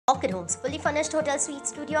Orchid Homes, fully furnished hotel suite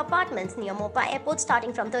studio apartments near Mopa Airport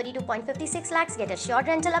starting from 32.56 lakhs. Get assured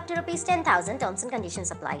rental up to rupees 10,000. Terms and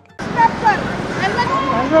conditions applied. Strap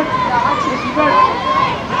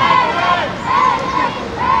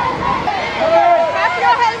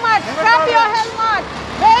your helmet! Strap your helmet!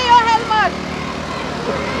 Wear your helmet!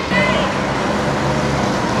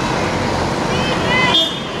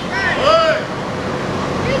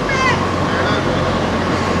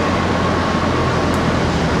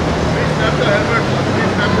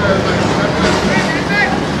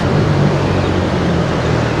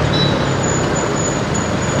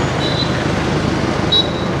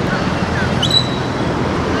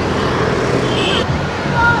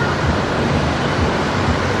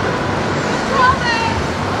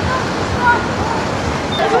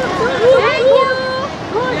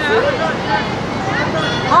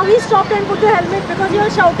 Oh, he stopped and put the helmet because you all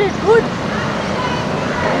shouted. Good.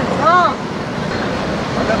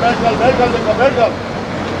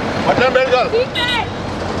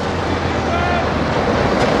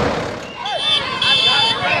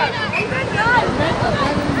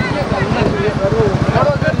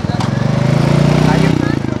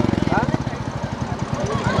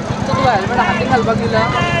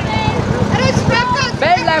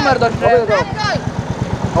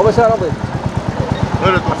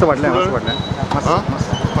 असं वाटलं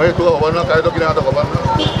मागीर तुका खबर ना कायदो कितें आतां खबर ना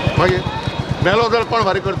मागीर मेलो जाल्यार कोण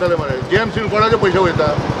फारीक करतले मरे GMC कोणाचे पयशे वयता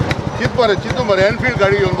चिंत मरे चिंतून मरे एनफिल्ड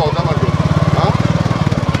गाडी घेवन भोंवता मरे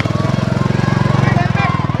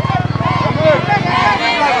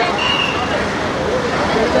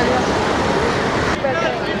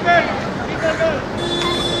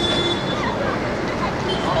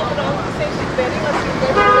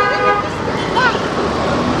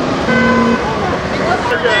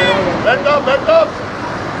Bend up!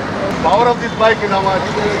 Power of this bike in how much?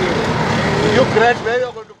 You crash, where you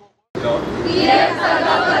are going to go?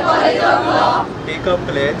 Take a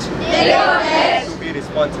pledge to be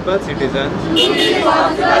responsible citizens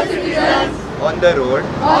on the road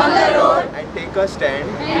and take a stand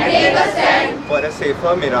for a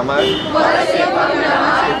safer Miramar,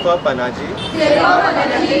 safer Panaji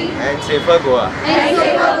and safer Goa.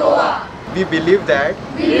 We believe that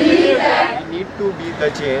we need to be the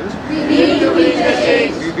change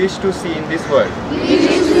we wish to see in this world.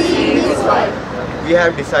 We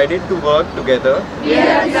have decided to work together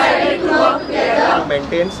to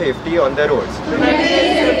maintain safety on the roads.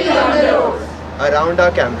 Around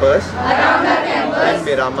our campus, in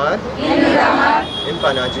Miramar, in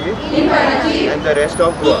Panaji, and the rest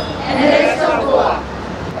of Goa.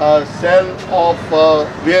 Cell of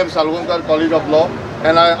VM Salgaonkar College of Law,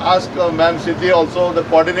 and I asked Ma'am Siddhi, also the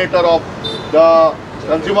coordinator of the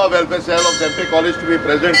Consumer Welfare Cell of Tempe College, to be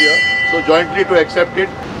present here, so jointly to accept it.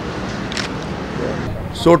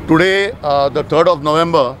 So today, the 3rd of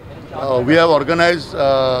November, we have organized,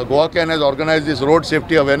 Goa CAN has organized this road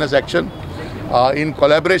safety awareness action in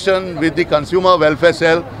collaboration with the Consumer Welfare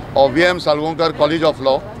Cell of VM Salgaonkar College of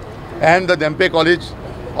Law and the Tempe College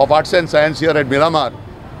of Arts and Science here at Miramar,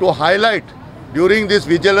 to highlight during this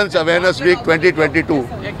Vigilance Awareness Week 2022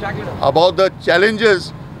 about the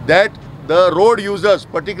challenges that the road users,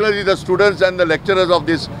 particularly the students and the lecturers of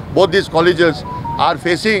both these colleges, are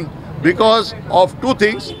facing because of two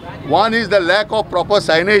things. One is the lack of proper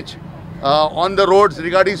signage on the roads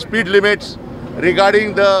regarding speed limits,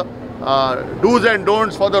 regarding the do's and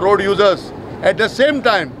don'ts for the road users. At the same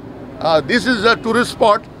time, this is a tourist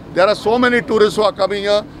spot. There are so many tourists who are coming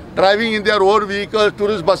here, driving in their own vehicles.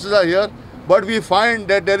 Tourist buses are here, but we find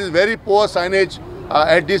that there is very poor signage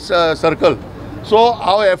at this circle. So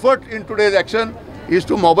our effort in today's action is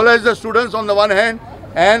to mobilize the students on the one hand,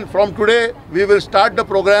 and from today we will start the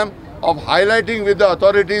program of highlighting with the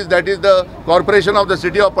authorities, that is the Corporation of the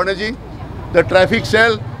City of Panaji, the traffic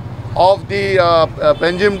cell of the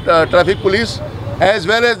Panjim Traffic Police, as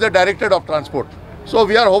well as the Directorate of Transport. So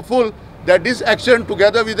we are hopeful that this action,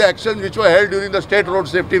 together with the actions which were held during the State Road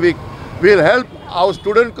Safety Week, will help our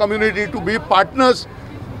student community to be partners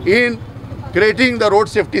in creating the road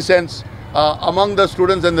safety sense among the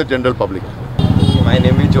students and the general public. My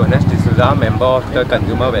name is Jonas D'Souza, member of the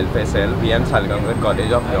Consumer Welfare Cell, VM Salgaonkar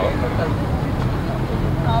College of Law.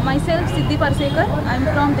 Myself, Siddhi Parsekar. I am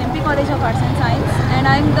from Tempe College of Arts and Science, and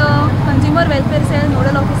I am the Consumer Welfare Cell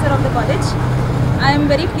Nodal Officer of the college. I am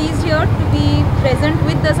very pleased here to be present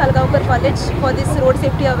with the Salgaonkar College for this road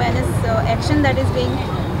safety awareness action that is being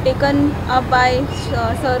taken up by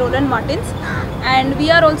Sir Roland Martins, and we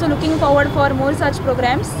are also looking forward for more such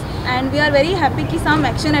programs, and we are very happy that some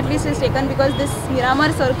action at least is taken, because this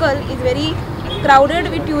Miramar circle is very crowded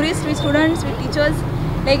with tourists, with students, with teachers,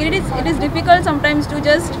 Like it is difficult sometimes to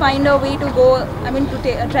just find a way to go, I mean to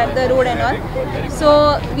track the road and all.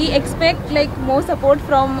 So we expect like more support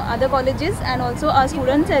from other colleges and also our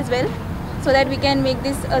students as well, so that we can make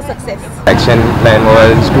this a success. Action plan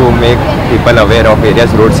was to make people aware of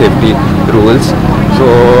various road safety rules. So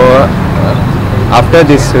after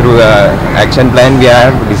this action plan, we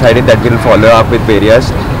have decided that we'll follow up with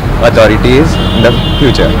various authorities in the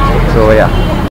future. So yeah.